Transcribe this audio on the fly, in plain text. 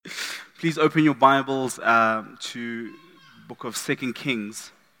Please open your Bibles to book of 2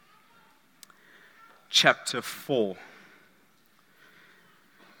 Kings, chapter 4.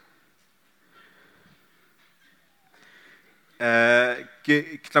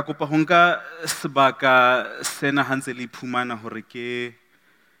 Ke tla kopa ho nka sebaka sena ha ntse le iphumana hore ke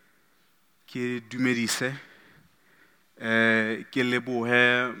dumedise ke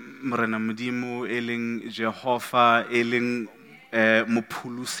lebohe Morena Modimo e leng Jehova e leng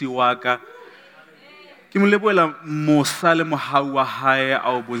mophulusi wa ka ke mo lebohela mosa le mohau wa hae a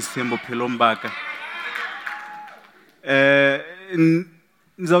o bontsheng bophelong ba ka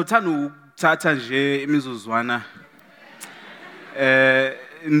ngizawuthanda ukuthatha nje imizuzwana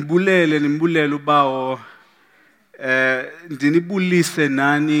nimbulele ubawo ndinibulise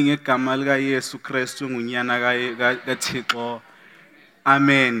nani ngegama lika Yesu Kristu ngunyana kaThixo.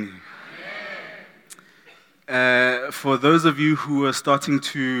 Amen. For those of you who are starting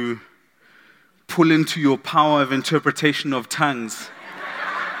to pull into your power of interpretation of tongues,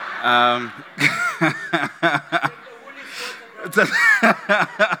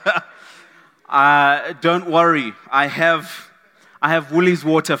 don't worry. I have Woolies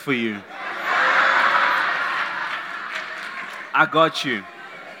water for you. I got you.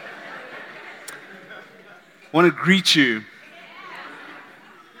 I want to greet you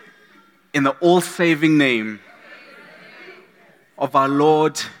in the all-saving name of our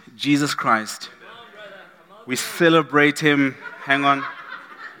Lord Jesus Christ. We celebrate Him, hang on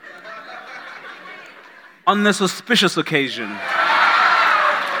this auspicious occasion.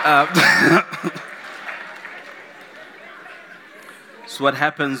 It's what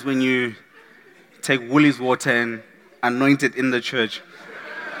happens when you take Woolies water and anoint it in the church.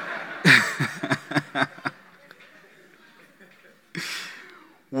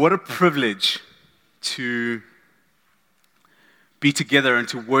 What a privilege to be together and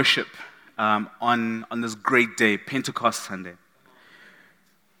to worship on this great day, Pentecost Sunday.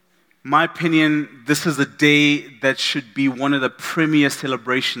 My opinion, this is a day that should be one of the premier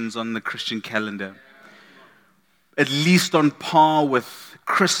celebrations on the Christian calendar. At least on par with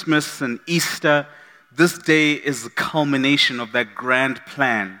Christmas and Easter, this day is the culmination of that grand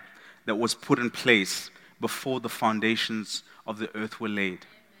plan that was put in place before the foundations of the earth were laid.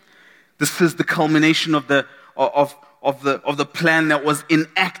 This is the culmination of the plan that was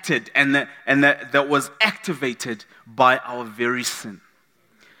enacted and that was activated by our very sin.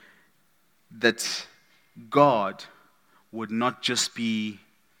 That God would not just be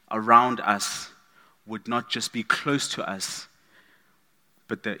around us, would not just be close to us,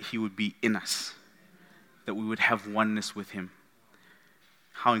 but that He would be in us, that we would have oneness with Him.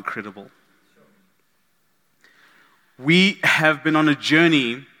 How incredible. We have been on a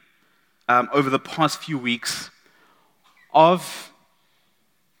journey over the past few weeks of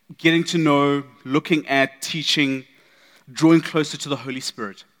getting to know, looking at, teaching, drawing closer to the Holy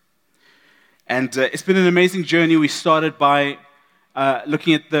Spirit. And it's been an amazing journey. We started by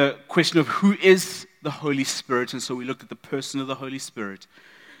looking at the question of who is the Holy Spirit, and so we looked at the person of the Holy Spirit,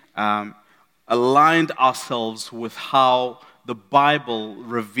 aligned ourselves with how the Bible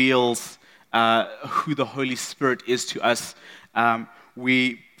reveals who the Holy Spirit is to us.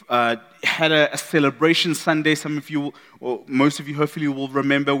 We had a celebration Sunday. Some of you, or most of you hopefully will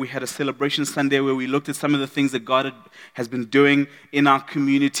remember, we had a celebration Sunday where we looked at some of the things that God has been doing in our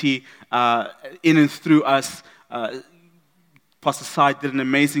community, in and through us. Pastor Sai did an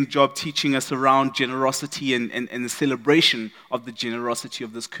amazing job teaching us around generosity and the celebration of the generosity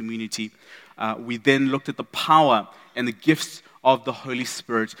of this community. We then looked at the power and the gifts of the Holy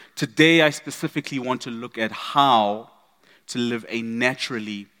Spirit. Today, I specifically want to look at how to live a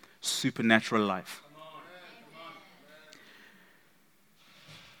naturally supernatural life.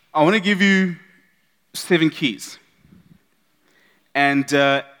 I want to give you 7 keys. And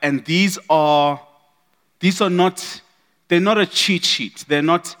these are not, they're not a cheat sheet. They're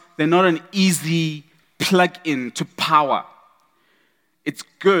not an easy plug-in to power. It's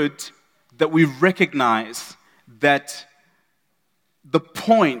good that we recognize that the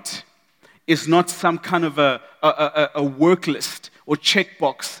point is not some kind of a work list or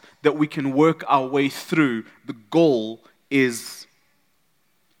checkbox that we can work our way through. The goal is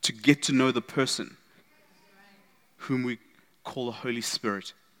to get to know the person whom we call the Holy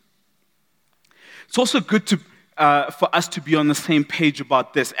Spirit. It's also good for us to be on the same page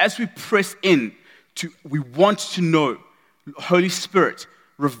about this. As we press in, we want to know, Holy Spirit,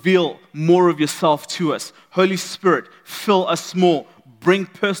 reveal more of yourself to us. Holy Spirit, fill us more. Bring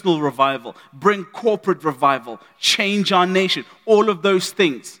personal revival. Bring corporate revival. Change our nation. All of those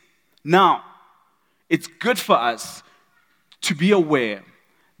things. Now, it's good for us to be aware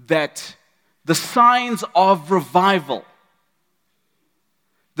that the signs of revival,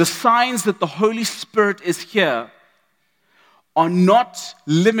 the signs that the Holy Spirit is here, are not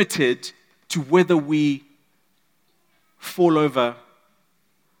limited to whether we fall over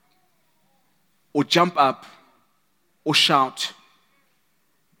or jump up or shout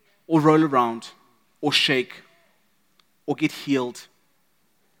or roll around or shake or get healed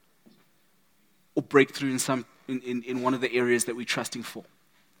or break through in one of the areas that we're trusting for.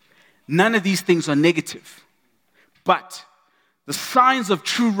 None of these things are negative. But the signs of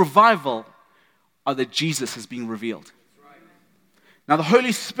true revival are that Jesus is being revealed. Now, the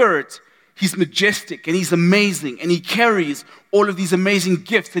Holy Spirit, He's majestic and He's amazing and He carries all of these amazing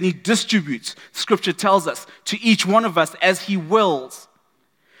gifts and He distributes, Scripture tells us, to each one of us as He wills.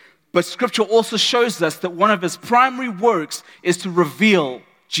 But Scripture also shows us that one of His primary works is to reveal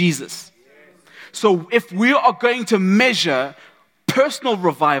Jesus. So if we are going to measure personal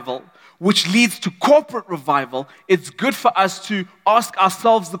revival, which leads to corporate revival, it's good for us to ask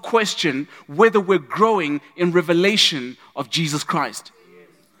ourselves the question whether we're growing in revelation of Jesus Christ.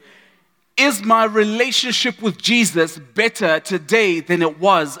 Is my relationship with Jesus better today than it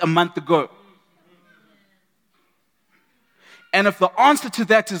was a month ago? And if the answer to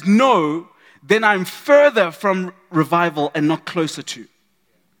that is no, then I'm further from revival and not closer to.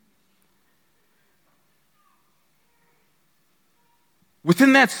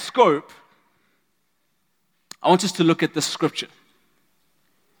 Within that scope, I want us to look at this scripture.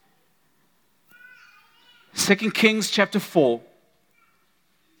 2 Kings chapter 4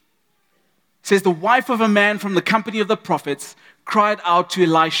 says, the wife of a man from the company of the prophets cried out to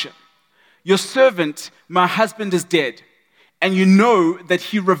Elisha, your servant, my husband, is dead, and you know that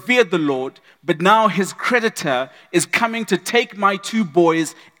he revered the Lord, but now his creditor is coming to take my 2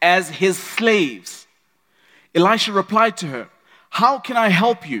 boys as his slaves. Elisha replied to her, how can I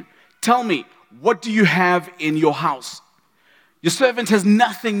help you? Tell me, what do you have in your house? Your servant has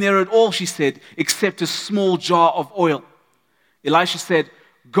nothing there at all, she said, except a small jar of oil. Elisha said,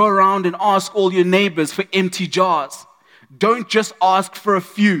 go around and ask all your neighbors for empty jars. Don't just ask for a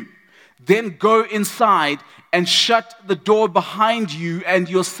few. Then go inside and shut the door behind you and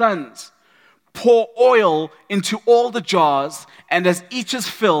your sons. Pour oil into all the jars, and as each is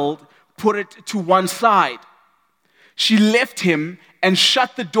filled, put it to one side. She left him and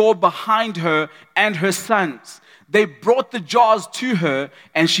shut the door behind her and her sons. They brought the jars to her,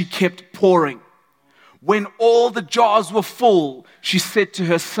 and she kept pouring. When all the jars were full, she said to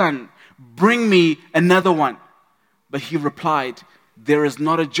her son, bring me another one. But he replied, there is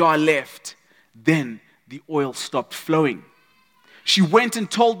not a jar left. Then the oil stopped flowing. She went and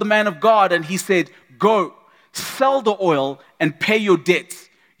told the man of God, and he said, go, sell the oil and pay your debts.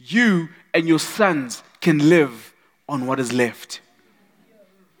 You and your sons can live on what is left.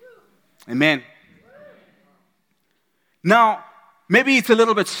 Amen. Now, maybe it's a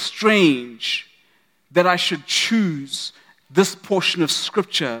little bit strange that I should choose this portion of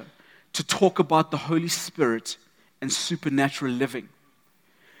Scripture to talk about the Holy Spirit and supernatural living.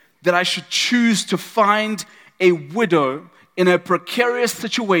 That I should choose to find a widow in a precarious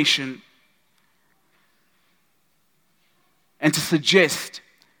situation and to suggest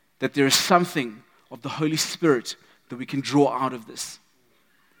that there is something of the Holy Spirit that we can draw out of this.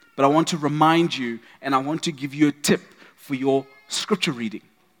 But I want to remind you, and I want to give you a tip for your scripture reading.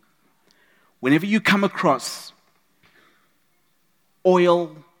 Whenever you come across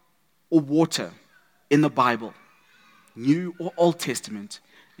oil or water in the Bible, New or Old Testament,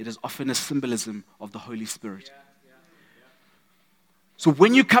 it is often a symbolism of the Holy Spirit. So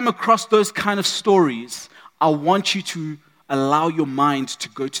when you come across those kind of stories, I want you to allow your mind to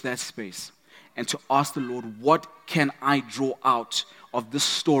go to that space and to ask the Lord, what can I draw out of this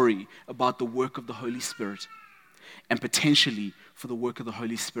story about the work of the Holy Spirit, and potentially for the work of the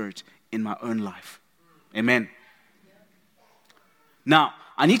Holy Spirit in my own life? Amen. Now,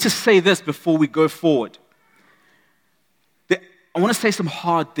 I need to say this before we go forward. I want to say some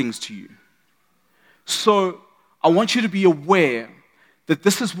hard things to you. So I want you to be aware that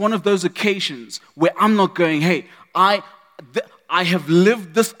this is one of those occasions where I'm not going, hey, I have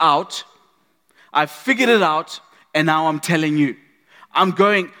lived this out, I've figured it out, and now I'm telling you. I'm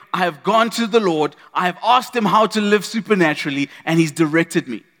going, I have gone to the Lord, I have asked Him how to live supernaturally, and He's directed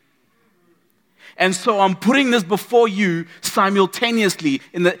me. And so I'm putting this before you simultaneously,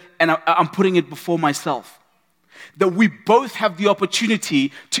 and I'm putting it before myself. That we both have the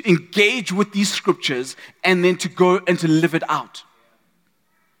opportunity to engage with these scriptures and then to go and to live it out.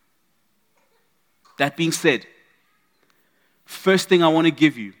 That being said, first thing I want to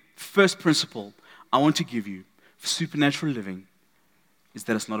give you, first principle I want to give you for supernatural living is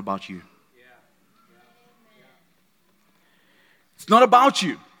that it's not about you. It's not about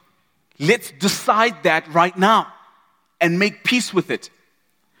you. Let's decide that right now and make peace with it.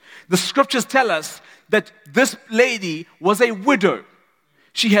 The scriptures tell us that this lady was a widow.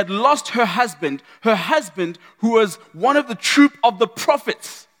 She had lost her husband who was one of the troop of the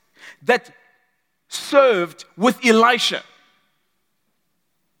prophets that served with Elisha.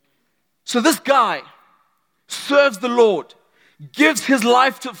 So this guy serves the Lord, gives his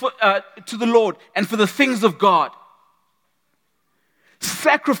life to the Lord and for the things of God,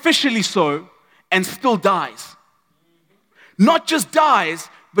 sacrificially so, and still dies. Not just dies,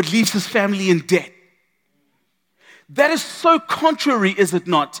 but leaves his family in debt. That is so contrary, is it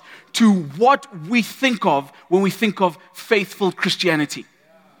not, to what we think of when we think of faithful Christianity.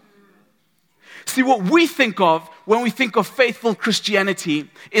 See, what we think of when we think of faithful Christianity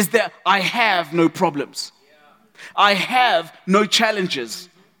is that I have no problems. I have no challenges.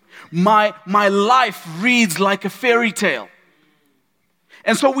 My life reads like a fairy tale.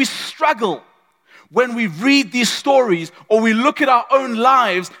 And so we struggle when we read these stories or we look at our own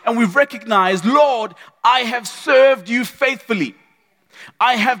lives and we recognize, Lord, I have served you faithfully.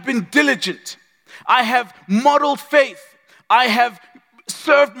 I have been diligent. I have modeled faith. I have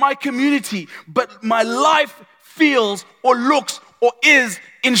served my community, but my life feels or looks or is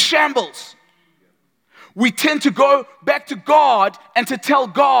in shambles. We tend to go back to God and to tell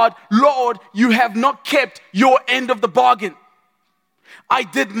God, Lord, you have not kept your end of the bargain. I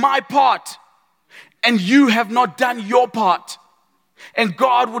did my part, and you have not done your part. And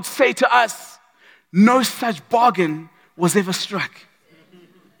God would say to us, no such bargain was ever struck.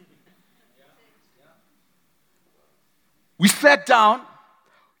 We sat down,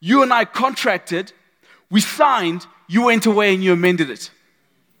 you and I contracted, we signed, you went away and you amended it.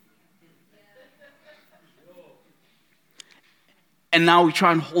 And now we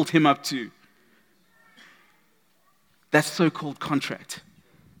try and hold him up to that so-called contract.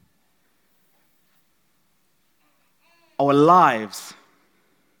 Our lives,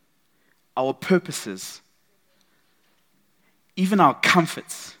 our purposes, even our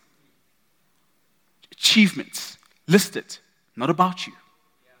comforts, achievements, listed, not about you.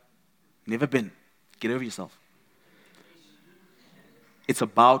 Never been. Get over yourself. It's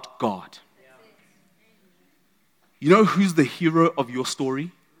about God. You know who's the hero of your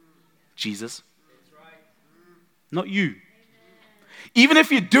story? Jesus. Not you. Even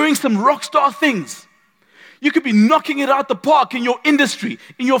if you're doing some rock star things, you could be knocking it out the park in your industry,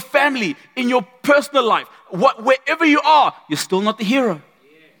 in your family, in your personal life. Wherever you are, you're still not the hero.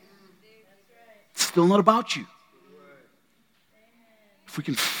 It's still not about you. If we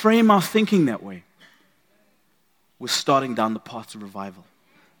can frame our thinking that way, we're starting down the path to revival.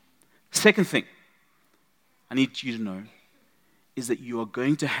 Second thing I need you to know is that you are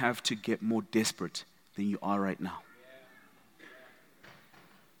going to have to get more desperate than you are right now.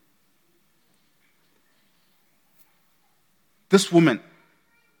 This woman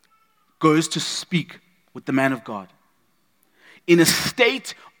goes to speak with the man of God in a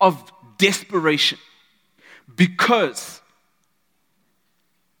state of desperation because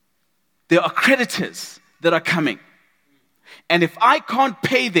there are creditors that are coming. And if I can't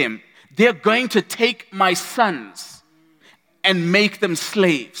pay them, they're going to take my sons and make them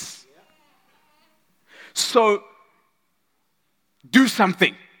slaves. So, do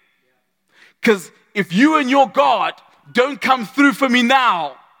something. Because if you and your God don't come through for me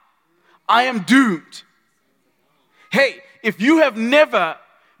now, I am doomed. Hey, if you have never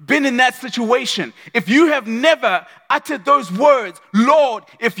been in that situation, if you have never uttered those words, Lord,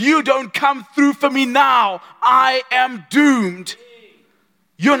 if you don't come through for me now, I am doomed,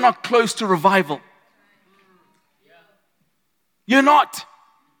 you're not close to revival. You're not.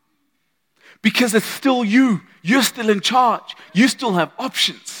 Because it's still you. You're still in charge. You still have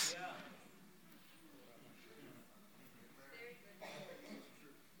options.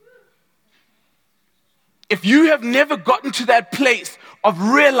 If you have never gotten to that place of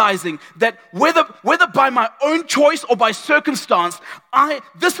realizing that whether by my own choice or by circumstance,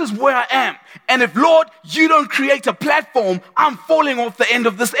 this is where I am. And if, Lord, you don't create a platform, I'm falling off the end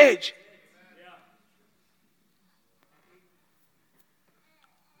of this edge.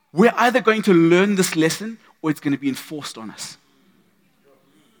 We're either going to learn this lesson or it's going to be enforced on us.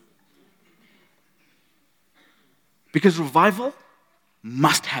 Because revival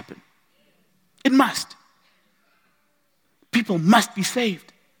must happen. It must. People must be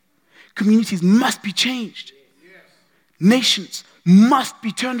saved. Communities must be changed. Nations must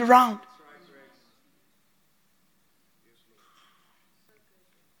be turned around.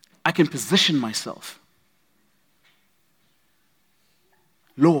 I can position myself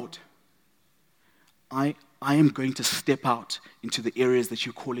Lord, I am going to step out into the areas that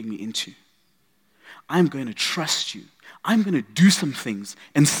you're calling me into. I'm going to trust you. I'm going to do some things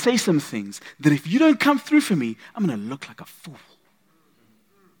and say some things that if you don't come through for me, I'm going to look like a fool.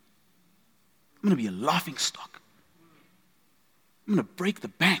 I'm going to be a laughing stock. I'm going to break the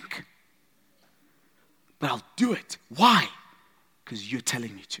bank. But I'll do it. Why? Because you're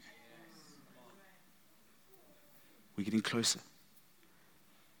telling me to. We're getting closer.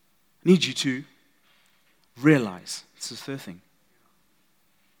 I need you to realize, it's the third thing,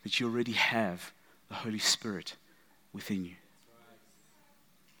 that you already have the Holy Spirit within you.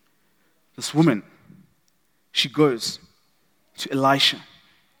 This woman, she goes to Elisha.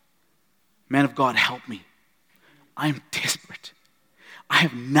 Man of God, help me. I am desperate. I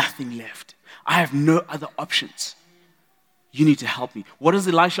have nothing left. I have no other options. You need to help me. What does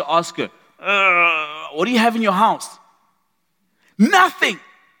Elisha ask her? What do you have in your house? Nothing.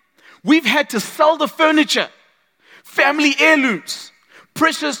 We've had to sell the furniture, family heirlooms,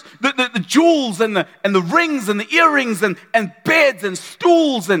 precious, the jewels and the rings and the earrings and beds and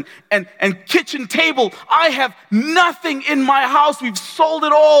stools and kitchen table. I have nothing in my house. We've sold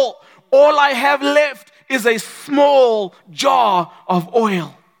it all. All I have left is a small jar of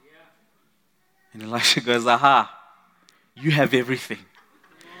oil. And Elisha goes, aha, you have everything.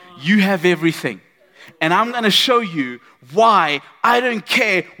 You have everything. And I'm going to show you why I don't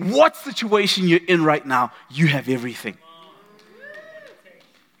care what situation you're in right now. You have everything.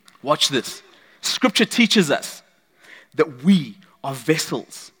 Watch this. Scripture teaches us that we are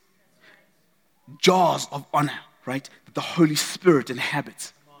vessels, jars of honor, right? That the Holy Spirit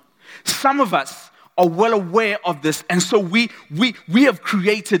inhabits. Some of us are well aware of this, and so we have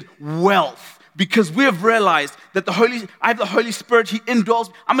created wealth because we have realized that I have the Holy Spirit, He indwells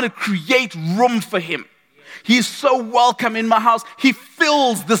me. I'm going to create room for Him. He is so welcome in my house. He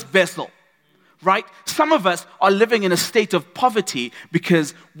fills this vessel, right? Some of us are living in a state of poverty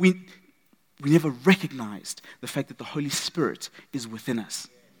because we never recognized the fact that the Holy Spirit is within us.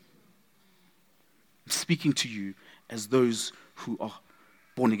 I'm speaking to you as those who are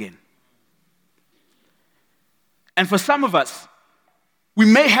born again. And for some of us, we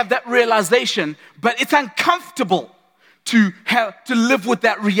may have that realization, but it's uncomfortable to live with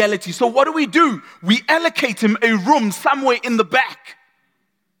that reality. So what do? We allocate Him a room somewhere in the back.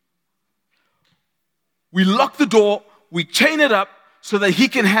 We lock the door, we chain it up so that He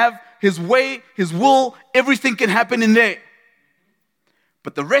can have His way, His will, everything can happen in there.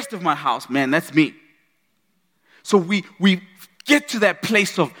 But the rest of my house, man, that's me. So we get to that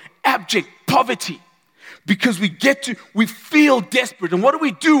place of abject poverty because we feel desperate. And what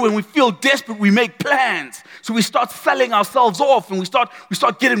do when we feel desperate? We make plans. So we start selling ourselves off and we start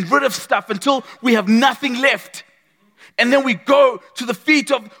getting rid of stuff until we have nothing left. And then we go to the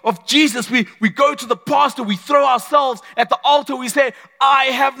feet of Jesus. We go to the pastor. We throw ourselves at the altar. We say, I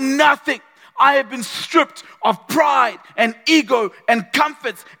have nothing. I have been stripped of pride and ego and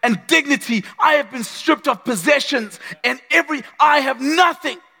comforts and dignity. I have been stripped of possessions and I have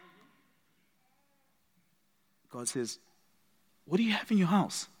nothing. God says, what do you have in your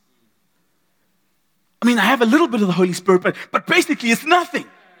house? I mean, I have a little bit of the Holy Spirit, but basically it's nothing.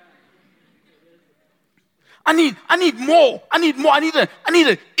 I need more. I need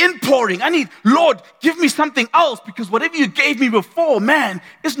an inpouring. Lord, give me something else because whatever you gave me before, man,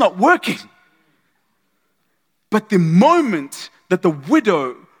 it's not working. But the moment that the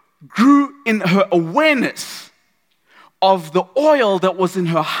widow grew in her awareness of the oil that was in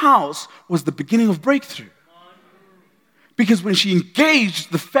her house was the beginning of breakthrough. Because when she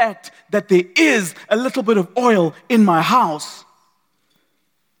engaged the fact that there is a little bit of oil in my house,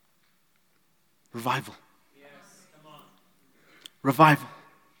 revival. Revival.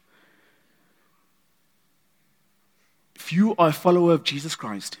 If you are a follower of Jesus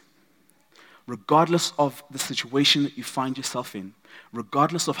Christ, regardless of the situation that you find yourself in,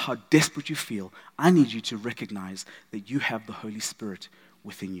 regardless of how desperate you feel, I need you to recognize that you have the Holy Spirit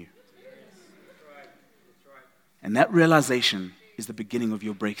within you. And that realization is the beginning of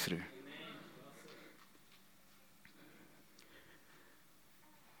your breakthrough.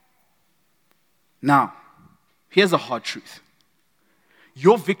 Now, here's a hard truth.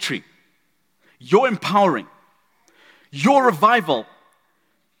 Your victory, your empowering, your revival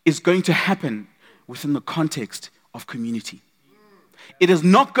is going to happen within the context of community. It is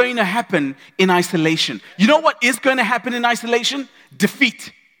not going to happen in isolation. You know what is going to happen in isolation?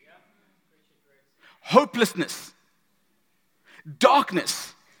 Defeat, hopelessness,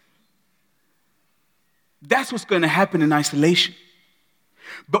 darkness. That's what's going to happen in isolation.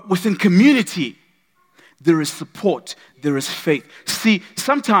 But within community, there is support, there is faith. See,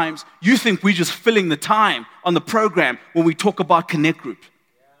 sometimes you think we're just filling the time on the program when we talk about Connect Group.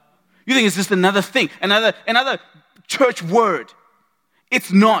 You think it's just another thing, another church word.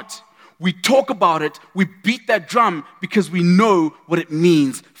 It's not. We talk about it, we beat that drum because we know what it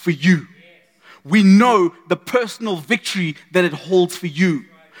means for you. We know the personal victory that it holds for you.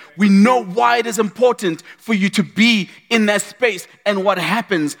 We know why it is important for you to be in that space and what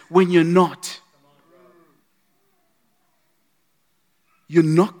happens when you're not. You're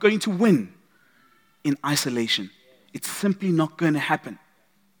not going to win in isolation. It's simply not going to happen.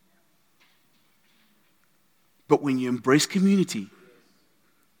 But when you embrace community,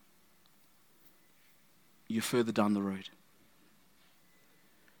 you're further down the road.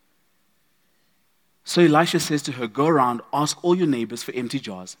 So Elisha says to her, go around, ask all your neighbors for empty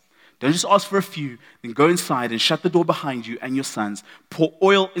jars. Don't just ask for a few, then go inside and shut the door behind you and your sons. Pour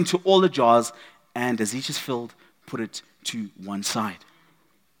oil into all the jars, and as each is filled, put it to one side.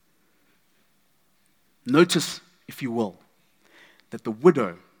 Notice, if you will, that the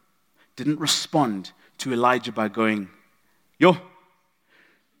widow didn't respond to Elijah by going, yo,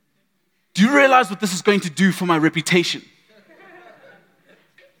 do you realize what this is going to do for my reputation?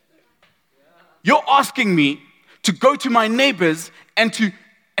 You're asking me to go to my neighbors and to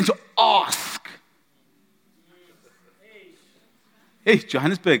ask. Hey,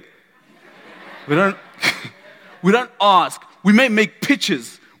 Johannesburg. We don't ask. We may make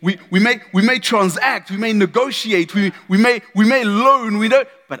pitches. We may transact. We may negotiate. We may loan. We don't.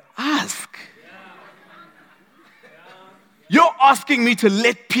 But ask. You're asking me to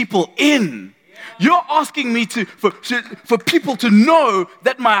let people in. You're asking me for people to know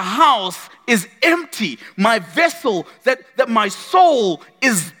that my house is empty, my vessel, that my soul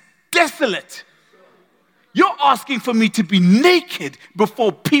is desolate. You're asking for me to be naked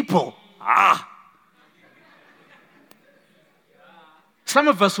before people. Some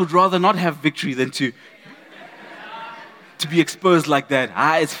of us would rather not have victory than to be exposed like that.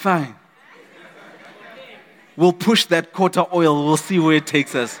 It's fine. We'll push that quarter oil. We'll see where it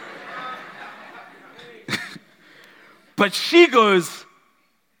takes us. But she goes,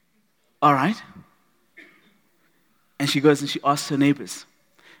 all right. And she goes and she asks her neighbors.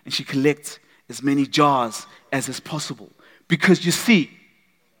 And she collects as many jars as is possible. Because you see,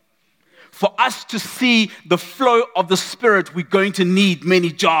 for us to see the flow of the Spirit, we're going to need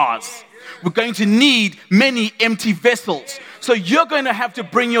many jars. We're going to need many empty vessels. So you're going to have to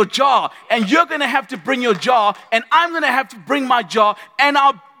bring your jar, and you're going to have to bring your jar, and I'm going to have to bring my jar, and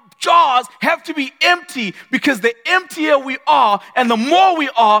our jars have to be empty, because the emptier we are and the more we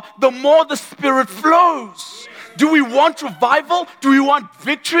are, the more the Spirit flows. Do we want revival? Do we want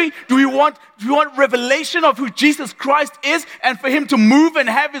victory? Do we want revelation of who Jesus Christ is and for Him to move and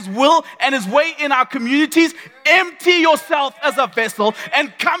have His will and His way in our communities? Empty yourself as a vessel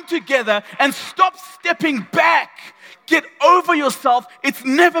and come together and stop stepping back. Get over yourself. It's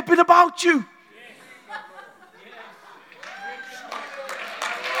never been about you.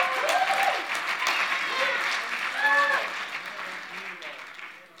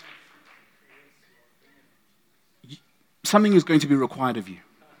 Something is going to be required of you.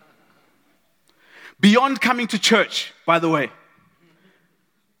 Beyond coming to church, by the way.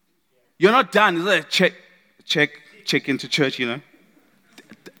 You're not done. Is that check into church, you know?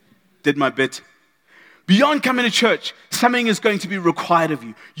 Did my bit. Beyond coming to church, something is going to be required of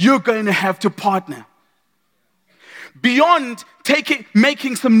you. You're going to have to partner. Beyond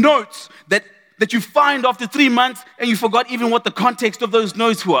making some notes that you find after 3 months and you forgot even what the context of those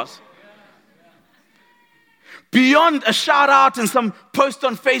notes was. Beyond a shout out and some post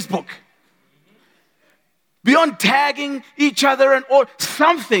on Facebook. Beyond tagging each other and all,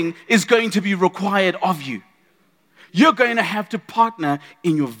 something is going to be required of you. You're going to have to partner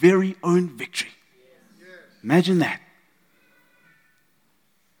in your very own victory. Imagine that.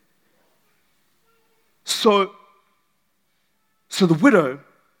 So the widow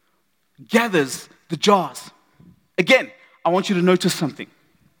gathers the jars. Again, I want you to notice something.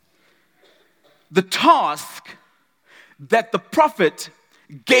 The task that the prophet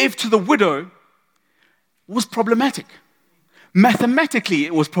gave to the widow was problematic. Mathematically,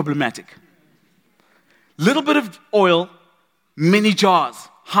 it was problematic. Little bit of oil, many jars.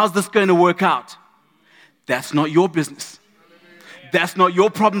 How's this going to work out? That's not your business. That's not your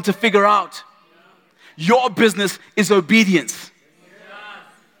problem to figure out. Your business is obedience.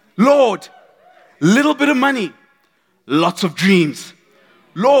 Lord, little bit of money, lots of dreams.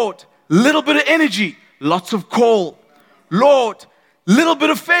 Lord, little bit of energy, lots of call. Lord, little bit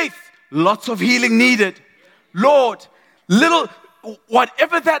of faith, lots of healing needed. Lord, little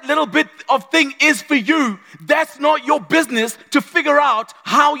whatever that little bit of thing is for you, that's not your business to figure out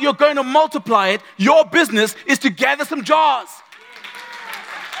how you're going to multiply it. Your business is to gather some jars.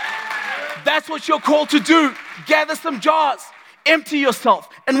 That's what you're called to do. Gather some jars. Empty yourself.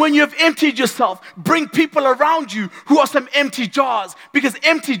 And when you have emptied yourself, bring people around you who are some empty jars, because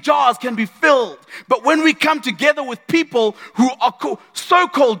empty jars can be filled. But when we come together with people who are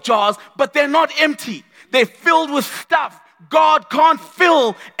so-called jars, but they're not empty, they're filled with stuff. God can't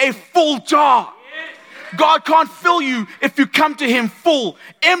fill a full jar. God can't fill you if you come to Him full.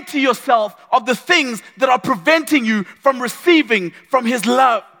 Empty yourself of the things that are preventing you from receiving from His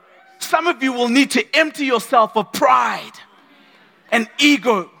love. Some of you will need to empty yourself of pride and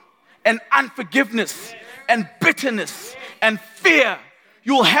ego and unforgiveness and bitterness and fear.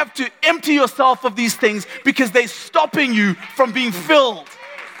 You'll have to empty yourself of these things because they're stopping you from being filled.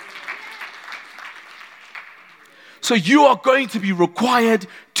 So you are going to be required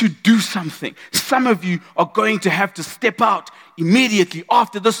to do something. Some of you are going to have to step out immediately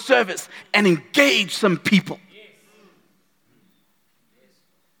after the service and engage some people.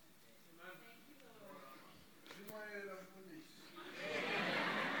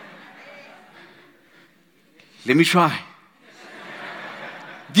 Let me try.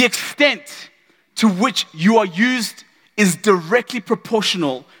 The extent to which you are used is directly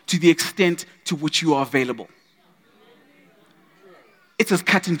proportional to the extent to which you are available. It's as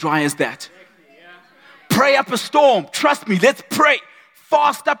cut and dry as that. Pray up a storm. Trust me, let's pray.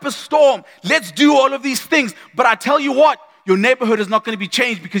 Fast up a storm. Let's do all of these things. But I tell you what, your neighborhood is not going to be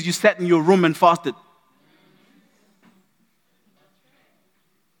changed because you sat in your room and fasted.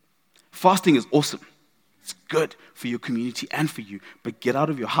 Fasting is awesome. It's good for your community and for you, but get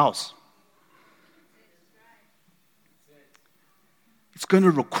out of your house. It's going to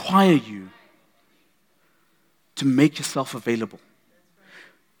require you to make yourself available.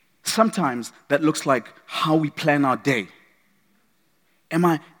 Sometimes that looks like how we plan our day.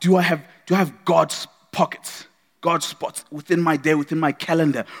 Do I have God's pockets, God's spots within my day, within my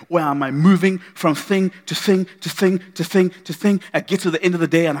calendar? Or am I moving from thing to thing to thing to thing to thing? I get to the end of the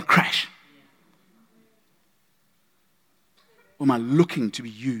day and I crash. Or am I looking to be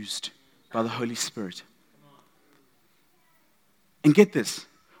used by the Holy Spirit? And get this,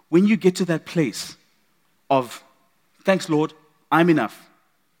 when you get to that place of, thanks Lord, I'm enough,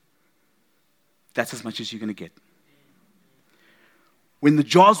 that's as much as you're going to get. When the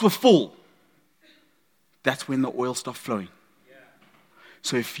jars were full, that's when the oil stopped flowing.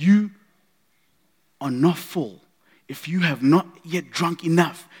 So if you are not full, if you have not yet drunk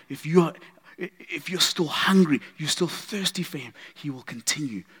enough, if you're still hungry, you're still thirsty for Him, He will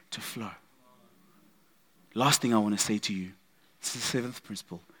continue to flow. Last thing I want to say to you, this is the seventh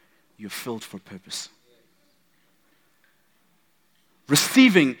principle. You're filled for purpose.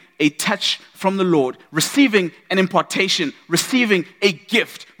 Receiving a touch from the Lord, receiving an impartation, receiving a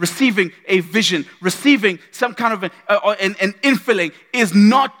gift, receiving a vision, receiving some kind of an infilling is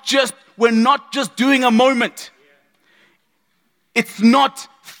not just, we're not just doing a moment. It's not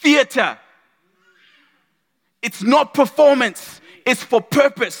theater. It's not performance. It's for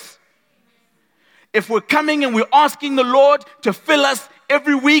purpose. If we're coming and we're asking the Lord to fill us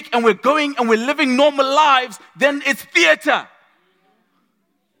every week and we're going and we're living normal lives, then it's theater.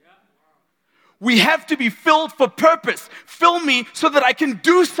 We have to be filled for purpose. Fill me so that I can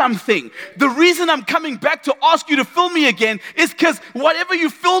do something. The reason I'm coming back to ask you to fill me again is because whatever you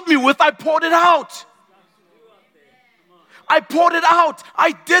filled me with, I poured it out. I poured it out.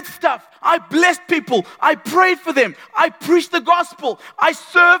 I did stuff. I blessed people. I prayed for them. I preached the gospel. I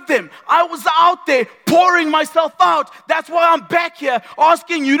served them. I was out there pouring myself out. That's why I'm back here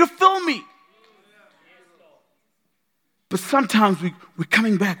asking you to fill me. But sometimes we're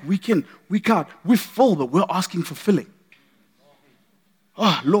coming back week in, week out. We're full, but we're asking for filling.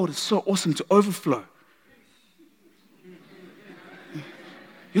 Oh, Lord, it's so awesome to overflow.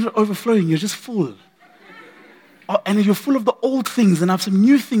 You're not overflowing, you're just full. Oh, and you're full of the old things, and I have some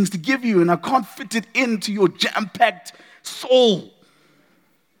new things to give you, and I can't fit it into your jam-packed soul.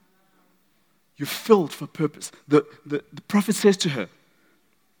 You're filled for purpose. The prophet says to her,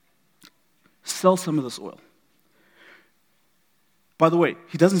 sell some of this oil. By the way,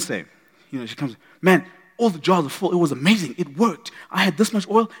 he doesn't say, she comes, man, all the jars are full. It was amazing. It worked. I had this much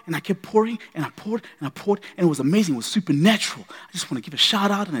oil, and I kept pouring, and I poured, and I poured, and it was amazing. It was supernatural. I just want to give a shout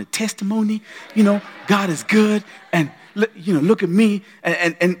out and a testimony. God is good, and look at me.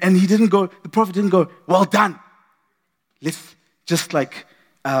 And he didn't go. The prophet didn't go, well done. Let's just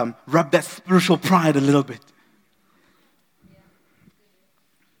rub that spiritual pride a little bit.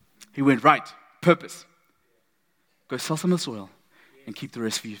 He went, right, purpose. Go sell some of this oil. and keep the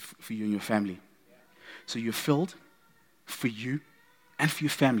rest for you and your family. So you're filled for you and for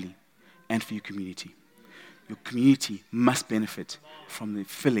your family and for your community. Your community must benefit from the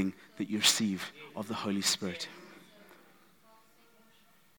filling that you receive of the Holy Spirit.